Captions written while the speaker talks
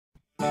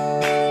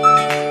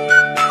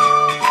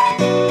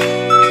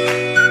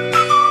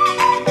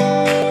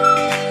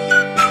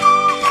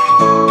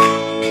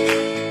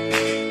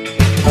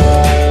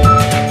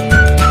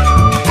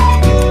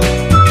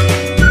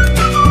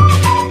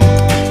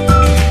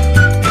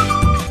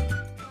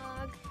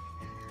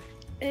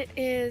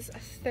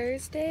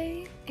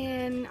Thursday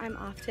and I'm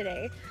off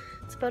today.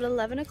 It's about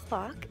 11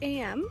 o'clock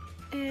a.m.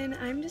 and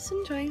I'm just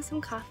enjoying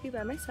some coffee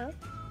by myself.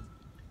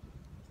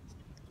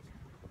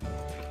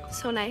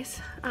 So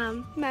nice.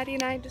 Maddie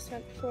and I just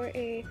went for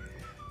a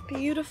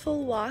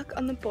beautiful walk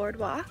on the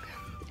boardwalk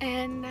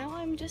and now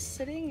I'm just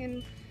sitting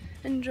and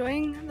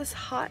enjoying this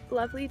hot,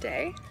 lovely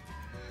day.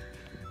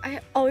 I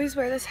always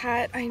wear this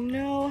hat. I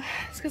know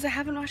it's because I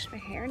haven't washed my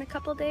hair in a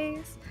couple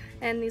days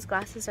and these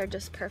glasses are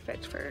just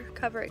perfect for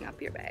covering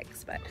up your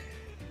bags, but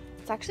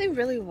it's actually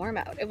really warm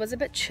out. It was a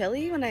bit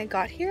chilly when I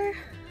got here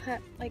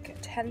at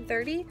like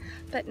 10:30,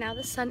 but now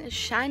the sun is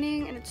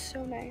shining and it's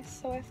so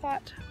nice, so I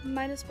thought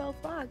might as well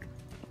vlog.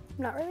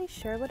 I'm not really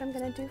sure what I'm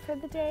gonna do for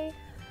the day.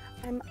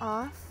 I'm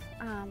off.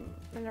 I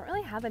don't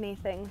really have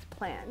anything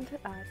planned.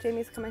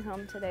 Jamie's coming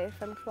home today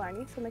from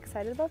Killarney, so I'm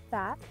excited about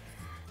that.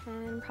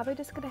 And probably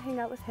just gonna hang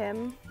out with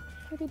him,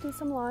 maybe do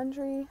some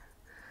laundry.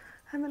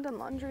 I haven't done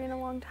laundry in a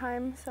long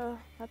time, so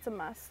that's a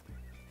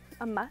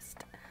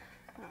must.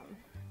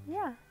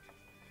 Yeah.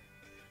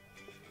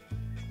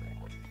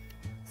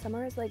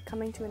 Summer is like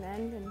coming to an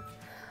end and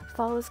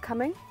fall is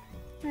coming.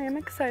 I am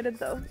excited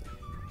though.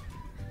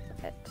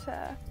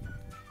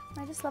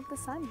 I just love the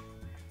sun.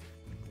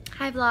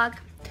 Hi vlog.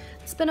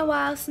 It's been a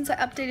while since I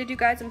updated you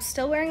guys. I'm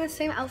still wearing the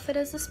same outfit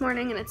as this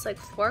morning and it's like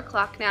 4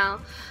 o'clock now.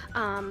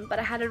 But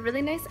I had a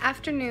really nice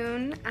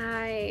afternoon.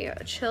 I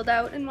chilled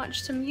out and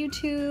watched some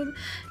YouTube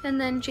and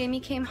then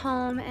Jamie came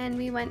home and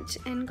we went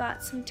and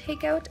got some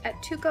takeout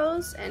at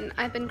Tuco's and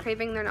I've been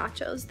craving their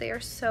nachos. They are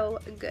so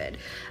good.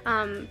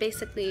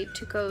 Basically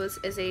Tuco's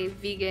is a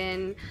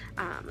vegan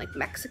like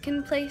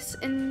Mexican place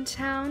in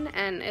town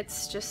and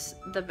it's just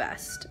the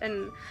best.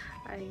 And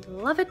I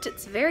love it.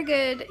 It's very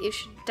good. You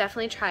should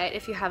definitely try it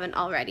if you haven't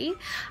already.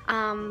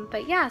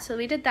 But yeah, so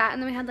we did that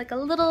and then we had like a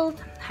little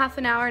half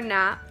an hour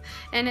nap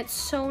and it's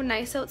so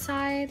nice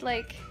outside.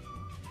 Like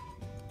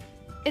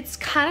it's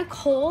kind of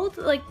cold,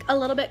 like a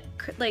little bit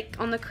like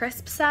on the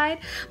crisp side,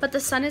 but the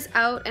sun is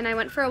out and I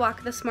went for a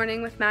walk this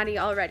morning with Maddie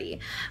already.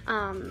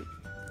 And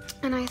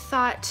I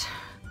thought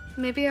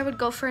maybe I would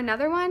go for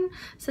another one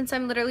since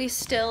I'm literally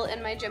still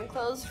in my gym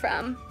clothes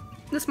from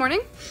this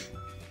morning.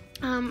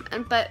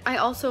 But I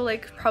also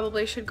like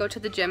probably should go to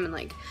the gym and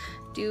like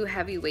do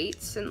heavy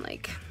weights and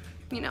like,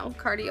 you know,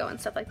 cardio and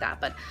stuff like that.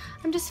 But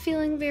I'm just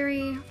feeling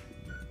very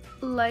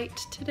light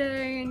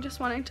today and just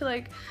wanting to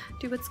like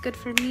do what's good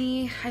for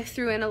me. I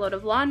threw in a load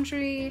of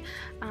laundry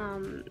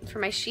for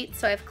my sheets,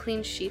 so I have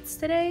clean sheets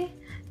today.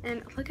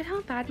 And look at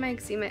how bad my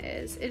eczema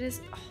is. It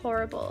is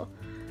horrible.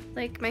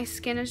 Like my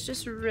skin is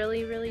just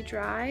really, really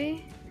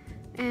dry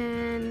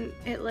and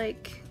it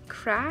like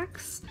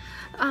cracks.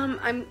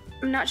 I'm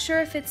not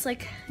sure if it's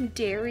like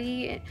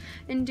dairy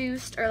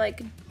induced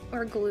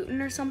or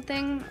gluten or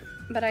something,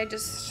 but I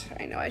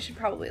know I should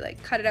probably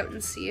like cut it out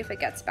and see if it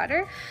gets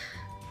better.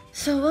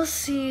 So we'll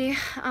see.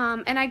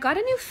 And I got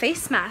a new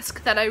face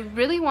mask that I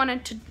really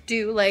wanted to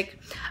do like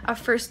a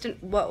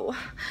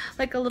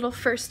little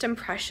first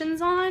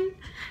impressions on,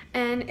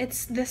 and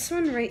it's this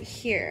one right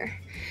here.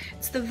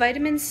 It's the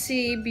Vitamin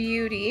C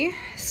Beauty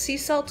Sea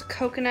Salt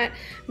Coconut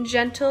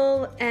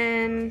Gentle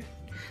and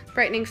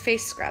Brightening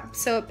Face Scrub.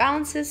 So it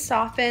balances,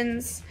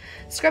 softens,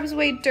 scrubs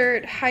away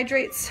dirt,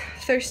 hydrates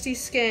thirsty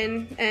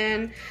skin,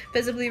 and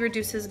visibly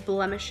reduces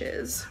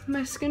blemishes.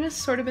 My skin has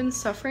sort of been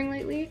suffering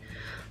lately.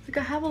 Like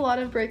I have a lot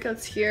of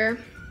breakouts here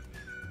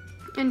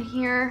and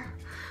here.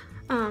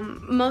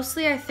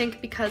 Mostly I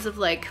think because of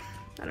like,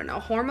 I don't know,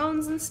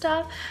 hormones and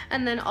stuff.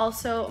 And then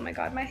also, oh my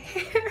god, my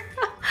hair.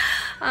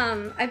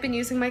 I've been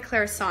using my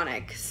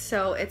Clarisonic,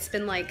 so it's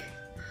been like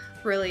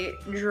really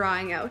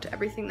drying out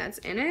everything that's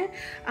in it.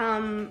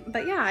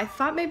 But yeah, I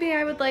thought maybe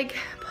I would like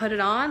put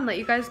it on, let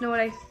you guys know what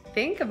I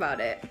think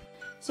about it.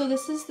 So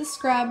this is the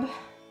scrub,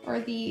 or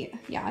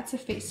it's a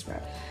face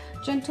scrub.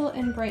 Gentle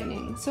and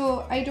brightening.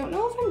 So I don't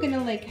know if I'm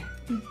gonna like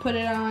put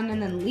it on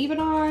and then leave it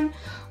on,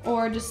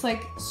 or just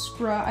like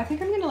scrub. I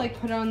think I'm gonna like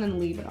put it on and then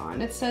leave it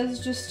on. It says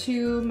just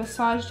to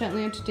massage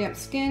gently into damp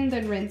skin,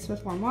 then rinse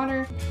with warm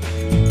water.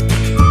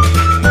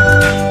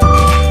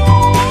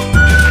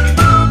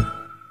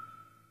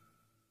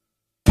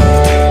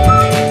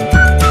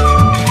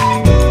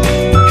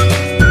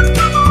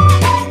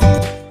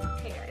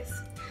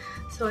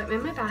 So I'm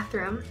in my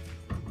bathroom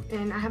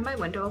and I have my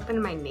window open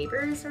and my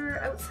neighbors are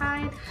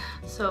outside,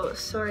 so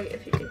sorry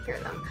if you can hear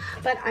them.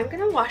 But I'm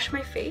gonna wash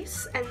my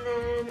face and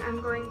then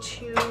I'm going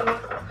to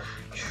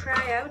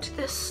try out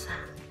this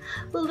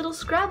little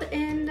scrub,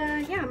 and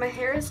yeah, my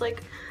hair is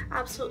like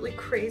absolutely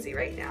crazy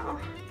right now.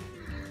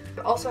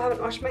 I also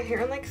haven't washed my hair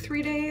in like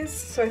 3 days,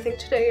 so I think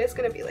today is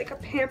gonna be like a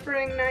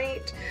pampering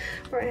night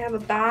where I have a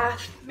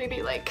bath,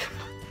 maybe like,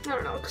 I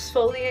don't know,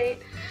 exfoliate,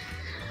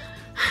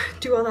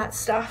 do all that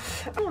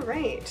stuff. All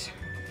right,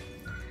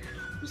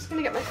 I'm just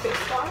gonna get my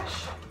face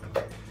wash.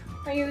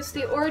 I use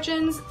the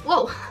Origins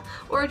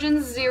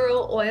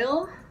Zero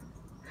Oil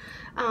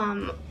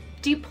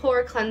Deep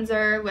Pore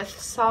Cleanser with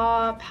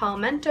saw,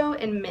 palmetto,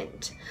 and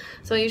mint.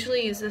 So I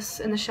usually use this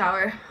in the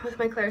shower with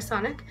my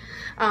Clarisonic,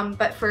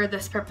 but for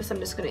this purpose I'm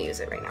just gonna use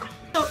it right now.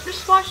 So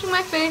just washing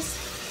my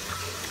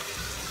face.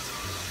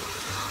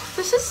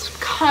 This is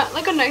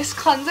like a nice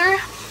cleanser.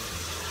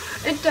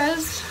 It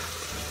does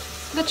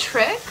the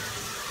trick,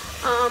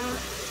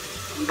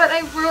 but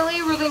I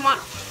really want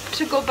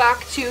to go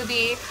back to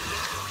the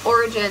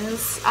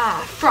Origins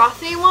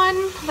frothy one,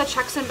 the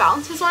checks and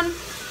balances one.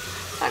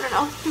 I don't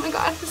know. Oh my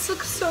god, this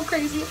looks so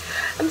crazy.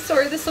 I'm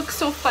sorry, this looks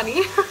so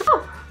funny.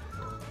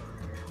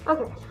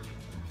 Okay,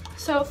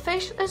 so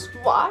face is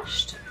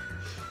washed.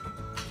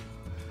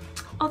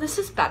 Oh, this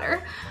is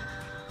better.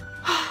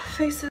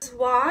 Face is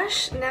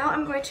washed. Now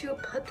I'm going to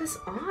put this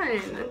on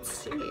and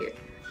see.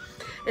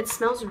 It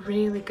smells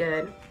really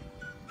good.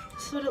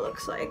 This is what it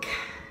looks like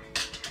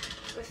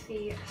with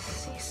the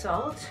sea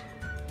salt.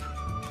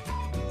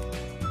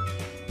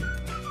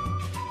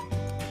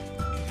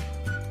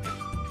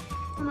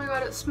 Oh my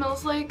god, it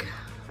smells like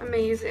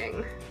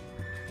amazing.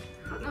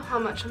 I don't know how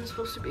much I'm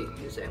supposed to be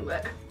using,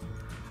 but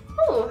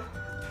oh,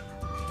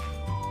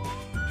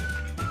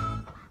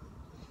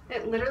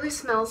 it literally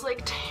smells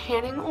like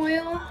tanning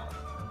oil.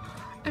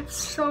 It's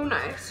so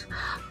nice,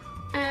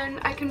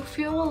 and I can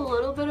feel a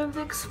little bit of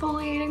the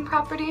exfoliating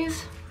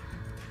properties.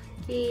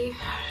 The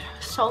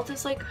salt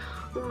is like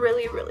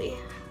really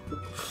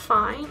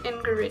fine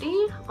and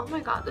gritty. Oh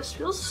my god, this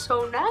feels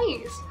so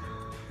nice,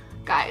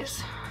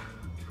 guys.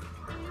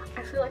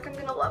 I feel like I'm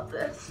gonna love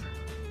this.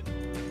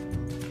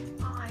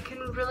 Oh, I can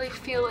really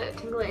feel it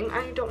tingling.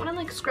 I don't want to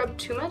like scrub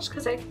too much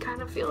because I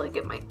kind of feel like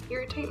it might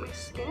irritate my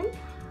skin,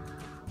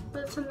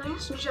 but it's a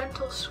nice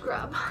gentle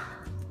scrub.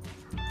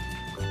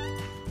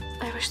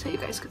 I wish that you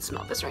guys could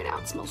smell this right now.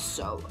 It smells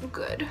so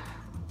good.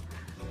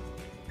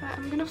 But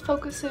I'm gonna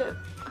focus it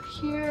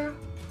here.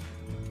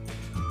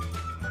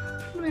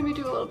 Maybe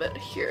do a little bit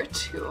here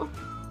too.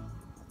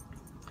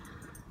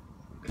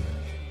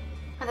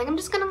 I think I'm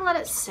just gonna let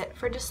it sit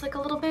for just like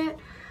a little bit,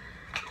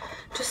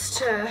 just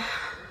to,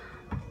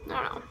 I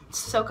don't know,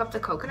 soak up the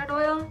coconut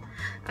oil.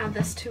 Add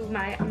this to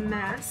my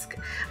mask.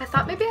 I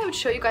thought maybe I would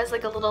show you guys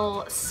like a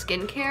little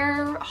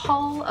skincare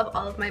haul of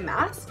all of my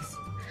masks.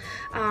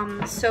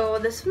 So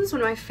this one's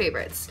one of my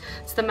favorites.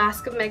 It's the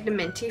Mask of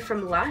Magna-Minty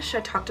from Lush.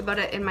 I talked about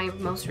it in my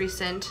most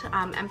recent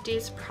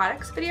Empties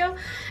products video,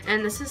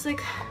 and this is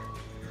like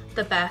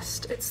the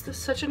best. It's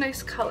such a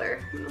nice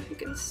color. I don't know if you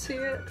can see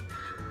it.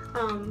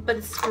 But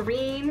it's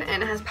green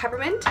and it has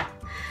peppermint.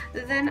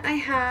 Then I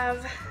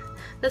have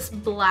this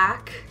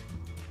black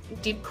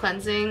deep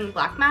cleansing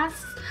black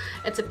mask.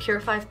 It's a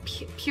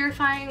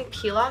purifying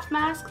peel off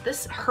mask.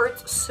 This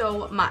hurts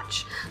so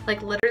much.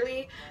 Like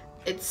literally,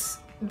 it's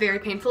very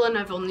painful, and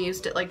I've only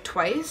used it like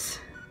twice.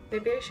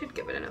 Maybe I should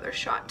give it another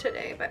shot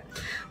today, but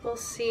we'll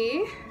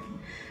see.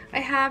 I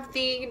have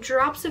the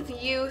Drops of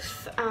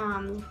Youth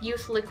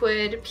Youth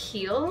Liquid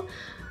Peel.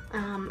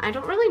 I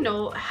don't really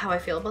know how I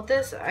feel about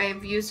this.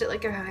 I've used it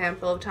like a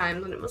handful of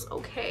times and it was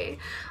okay.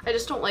 I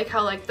just don't like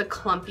how like the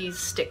clumpies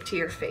stick to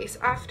your face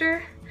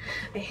after.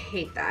 I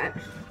hate that.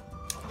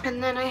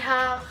 And then I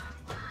have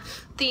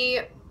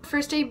the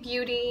First Day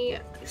Beauty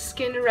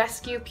Skin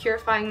Rescue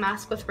Purifying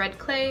Mask with Red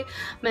Clay.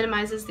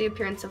 Minimizes the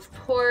appearance of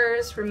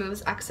pores,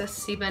 removes excess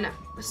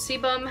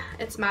sebum.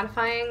 It's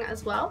mattifying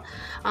as well.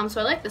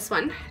 So I like this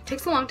one. It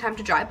takes a long time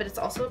to dry, but it's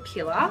also a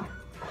peel off.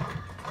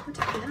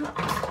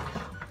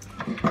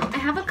 I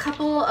have a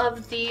couple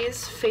of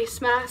these face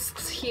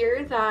masks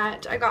here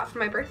that I got for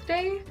my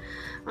birthday.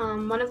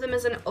 One of them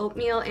is an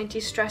oatmeal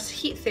anti-stress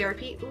heat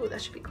therapy. Ooh,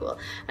 that should be cool.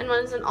 And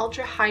one is an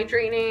ultra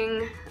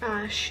hydrating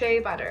shea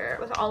butter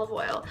with olive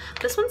oil.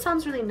 This one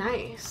sounds really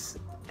nice.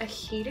 A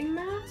heating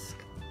mask?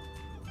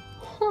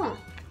 Huh.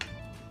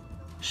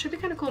 Should be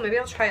kind of cool. Maybe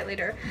I'll try it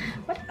later.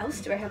 What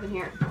else do I have in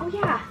here? Oh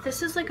yeah,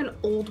 this is like an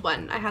old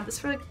one. I had this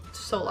for like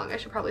so long. I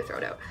should probably throw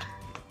it out.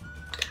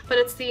 But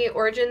it's the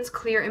Origins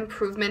Clear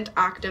Improvement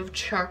Active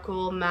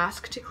Charcoal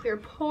Mask to clear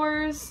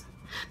pores.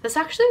 This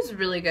actually is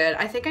really good.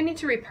 I think I need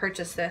to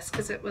repurchase this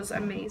because it was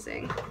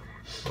amazing.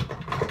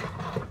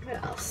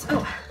 What else?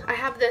 Oh, I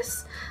have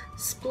this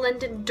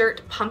Splendid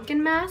Dirt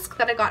Pumpkin Mask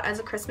that I got as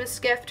a Christmas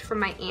gift from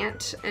my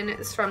aunt, and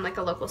it's from like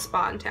a local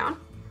spa in town.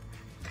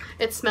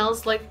 It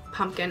smells like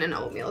pumpkin and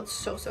oatmeal. It's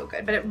so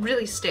good, but it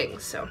really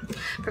stings, so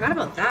forgot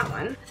about that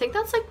one. I think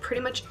that's like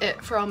pretty much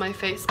it for all my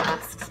face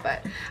masks,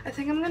 but I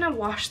think I'm gonna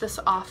wash this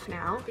off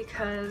now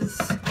because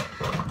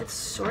it's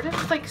sort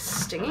of like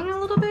stinging a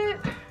little bit.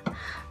 I'm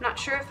not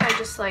sure if I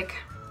just like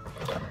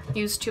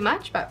used too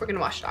much, but we're gonna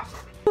wash it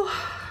off. Oh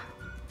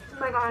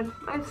my god,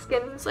 my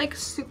skin is like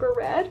super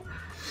red,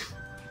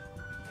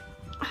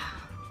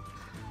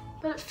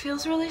 but it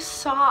feels really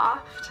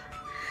soft.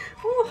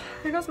 Oh,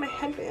 there goes my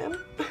headband.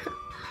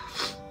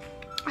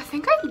 I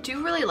think I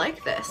do really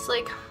like this.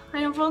 Like,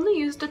 I've only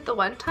used it the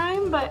one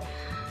time, but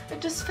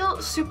it just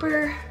felt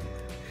super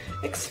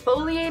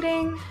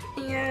exfoliating,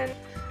 and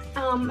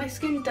my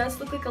skin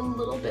does look like a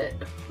little bit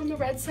on the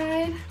red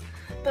side,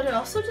 but it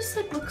also just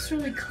like looks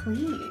really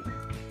clean.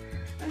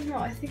 I don't know,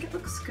 I think it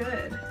looks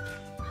good.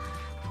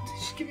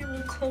 Just give you a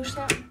little close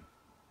up.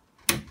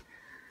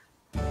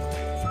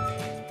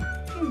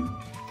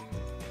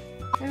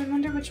 I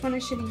wonder which one I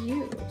should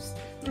use.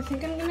 I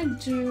think I'm gonna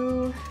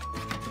do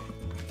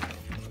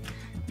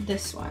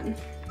this one.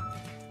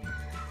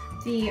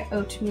 the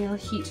oatmeal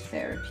heat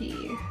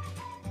therapy.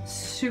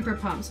 Super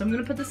pumped. So I'm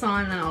gonna put this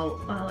on and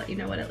I'll let you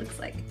know what it looks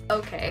like.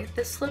 Okay,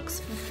 this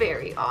looks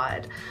very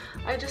odd.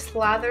 I just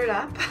lathered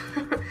up.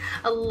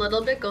 A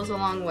little bit goes a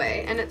long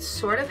way, and it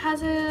sort of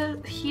has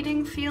a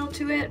heating feel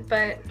to it,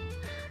 but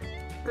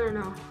I don't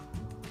know.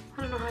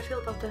 I don't know how I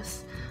feel about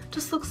this.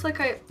 Just looks like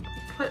I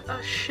put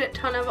a shit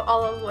ton of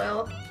olive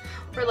oil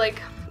or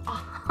like,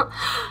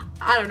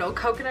 I don't know,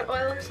 coconut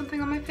oil or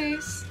something on my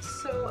face.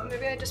 So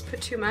maybe I just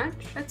put too much.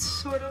 It's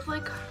sort of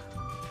like,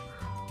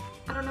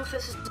 I don't know if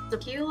this is the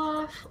peel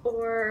off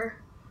or,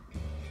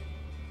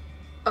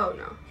 oh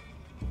no.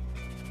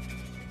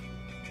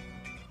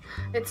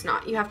 It's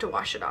not, you have to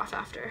wash it off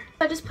after.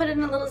 I just put it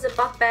in a little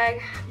Ziploc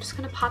bag. I'm just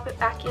gonna pop it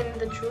back in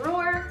the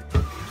drawer,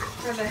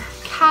 or the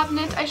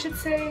cabinet, I should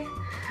say.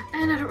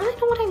 And I don't really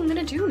know what I'm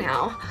gonna do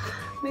now.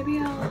 Maybe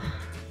I'll,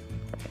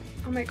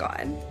 oh my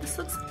god, this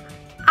looks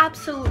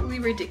absolutely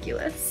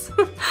ridiculous.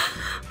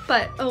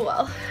 But oh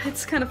well,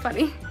 it's kind of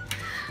funny.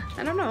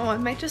 I don't know, I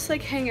might just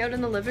like hang out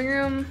in the living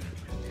room.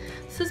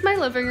 This is my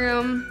living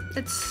room.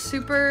 It's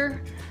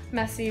super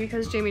messy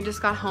because Jamie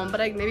just got home, but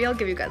maybe I'll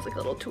give you guys like a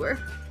little tour.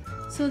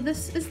 So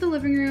this is the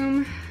living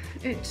room.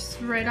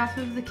 It's right off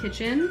of the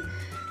kitchen,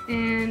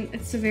 and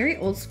it's a very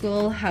old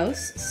school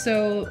house.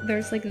 So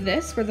there's like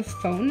this where the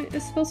phone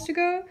is supposed to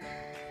go.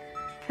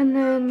 And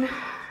then,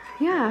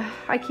 yeah,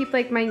 I keep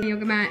like my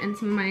yoga mat and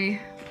some of my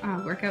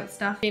workout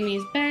stuff.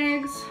 Jamie's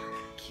bags,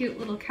 cute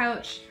little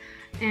couch,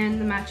 and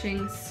the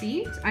matching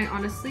seat. I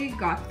honestly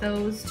got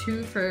those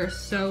two for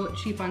so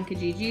cheap on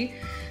Kijiji.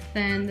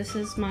 Then this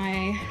is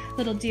my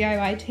little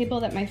DIY table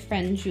that my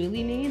friend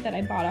Julie made that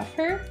I bought off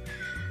her.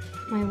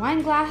 My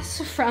wine glass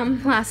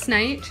from last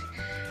night.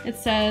 It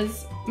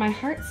says, "My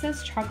heart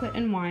says chocolate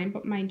and wine,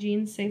 but my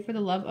jeans say for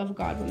the love of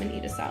God, women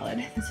eat a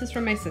salad." This is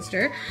from my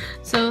sister.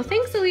 So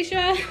thanks,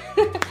 Alicia.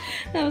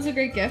 That was a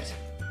great gift.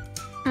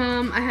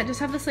 I just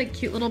have this like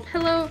cute little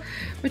pillow,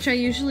 which I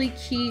usually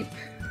keep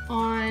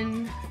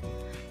on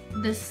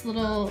this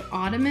little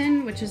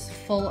ottoman, which is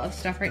full of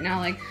stuff right now.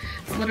 Like,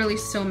 it's literally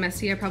so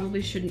messy, I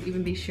probably shouldn't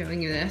even be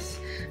showing you this.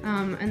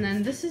 And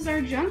then this is our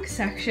junk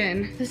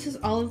section. This is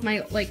all of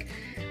my like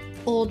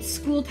old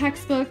school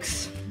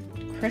textbooks,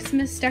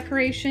 Christmas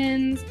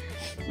decorations,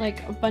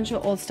 like a bunch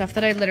of old stuff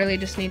that I literally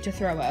just need to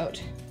throw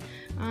out.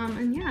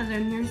 And yeah,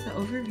 then there's the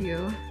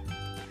overview.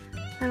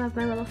 I love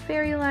my little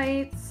fairy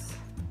lights.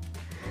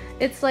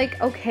 It's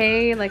like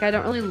okay, like I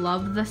don't really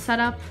love the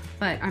setup,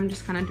 but I'm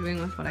just kind of doing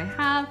with what I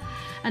have.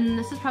 And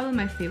this is probably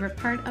my favorite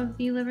part of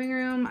the living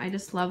room. I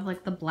just love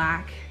like the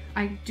black.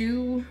 I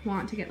do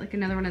want to get like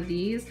another one of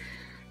these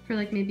for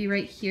like maybe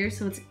right here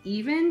so it's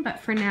even, but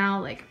for now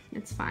like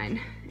it's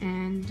fine.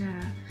 And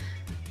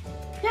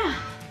yeah,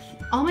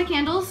 all my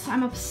candles,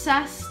 I'm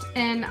obsessed,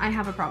 and I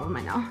have a problem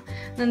right now.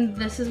 Then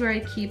this is where I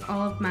keep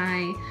all of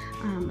my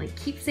like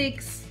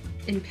keepsakes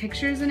and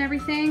pictures and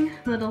everything.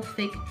 Little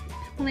fake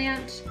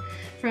plant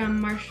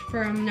from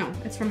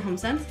it's from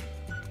HomeSense.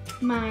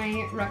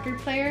 My record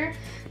player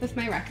with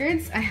my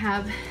records. I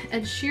have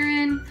Ed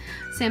Sheeran,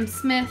 Sam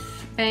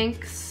Smith,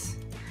 Banks,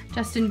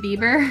 Justin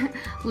Bieber,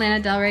 Lana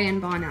Del Rey, and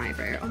Bon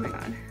Iver. Oh my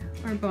god.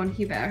 Or Bon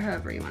Iver,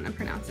 however you want to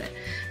pronounce it.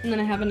 And then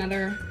I have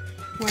another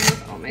one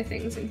with all my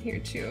things in here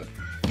too.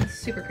 It's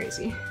super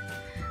crazy.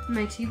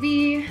 My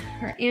TV,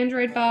 our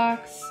Android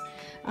box,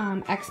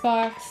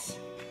 Xbox,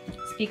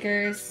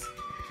 speakers,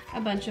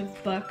 a bunch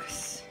of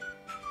books,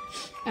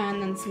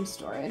 and then some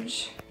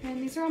storage. And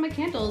these are all my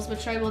candles,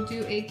 which I will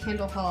do a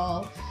candle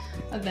haul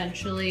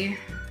eventually.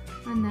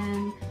 And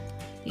then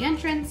the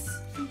entrance,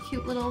 some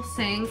cute little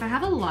sayings. I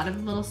have a lot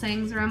of little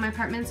sayings around my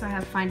apartment, so I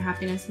have find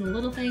happiness in the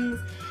little things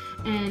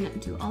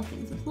and do all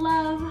things with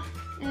love.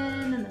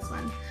 And then this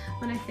one,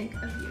 when I think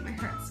of you, my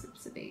heart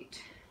skips a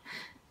beat.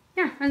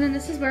 Yeah, and then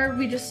this is where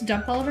we just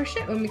dump all of our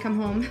shit when we come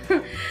home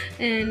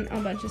and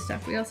a bunch of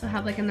stuff. We also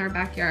have like in our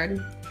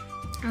backyard,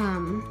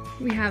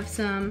 we have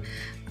some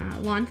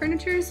lawn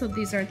furniture, so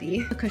these are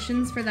the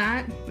cushions for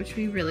that, which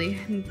we really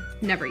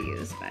never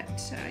use, but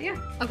yeah.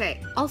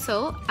 Okay,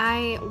 also,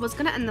 I was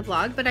gonna end the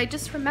vlog, but I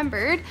just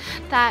remembered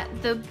that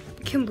the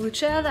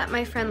kombucha that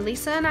my friend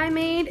Lisa and I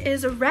made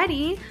is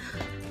ready,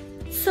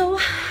 so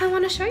I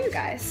want to show you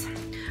guys.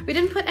 We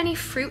didn't put any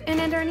fruit in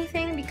it or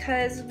anything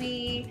because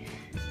we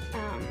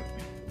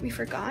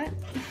forgot,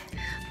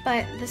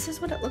 but this is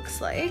what it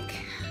looks like.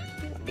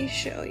 Let me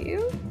show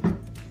you.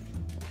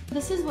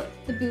 This is what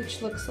the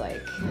booch looks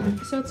like.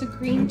 So it's a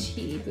green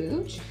tea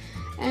booch,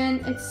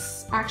 and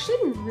it's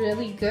actually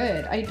really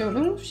good. I don't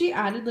know if she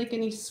added like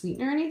any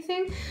sweetener or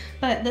anything,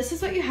 but this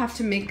is what you have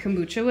to make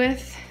kombucha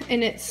with,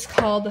 and it's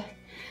called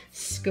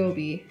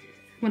SCOBY.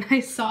 When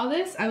I saw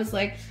this, I was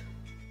like,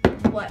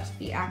 what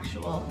the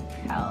actual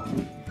hell?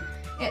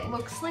 It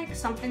looks like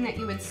something that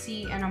you would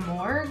see in a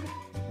morgue,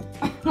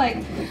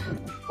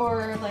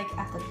 or like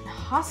at the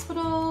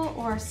hospital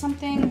or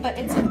something, but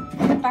it's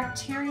a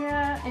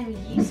bacteria and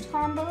yeast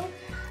combo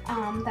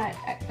that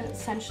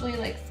essentially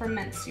like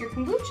ferments your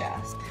kombucha.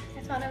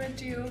 I thought I would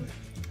do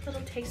a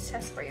little taste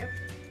test for you.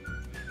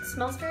 It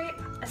smells very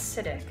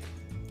acidic.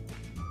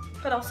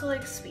 but also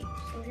like sweet.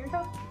 So here we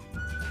go.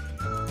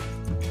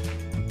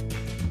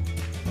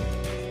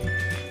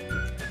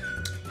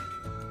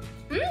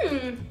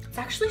 It's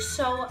actually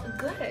so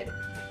good.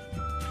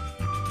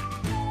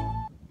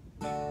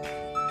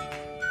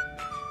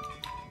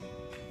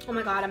 Oh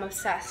my god, I'm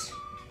obsessed.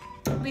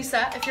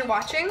 Lisa, if you're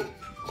watching,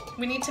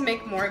 we need to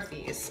make more of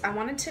these. I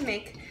wanted to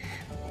make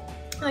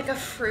like a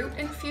fruit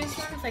infused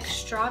one with like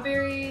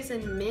strawberries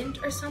and mint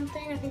or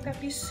something. I think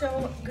that'd be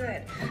so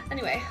good.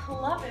 Anyway,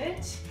 love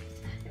it.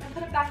 I'm gonna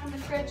put it back in the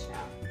fridge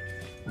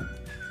now.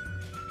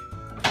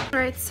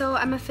 Alright, so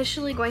I'm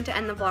officially going to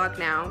end the vlog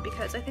now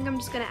because I think I'm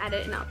just gonna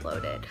edit and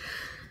upload it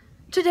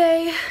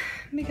today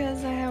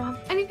because I don't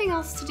have anything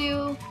else to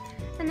do,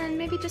 and then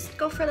maybe just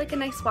go for like a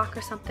nice walk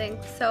or something.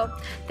 So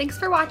thanks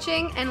for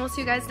watching, and we'll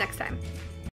see you guys next time.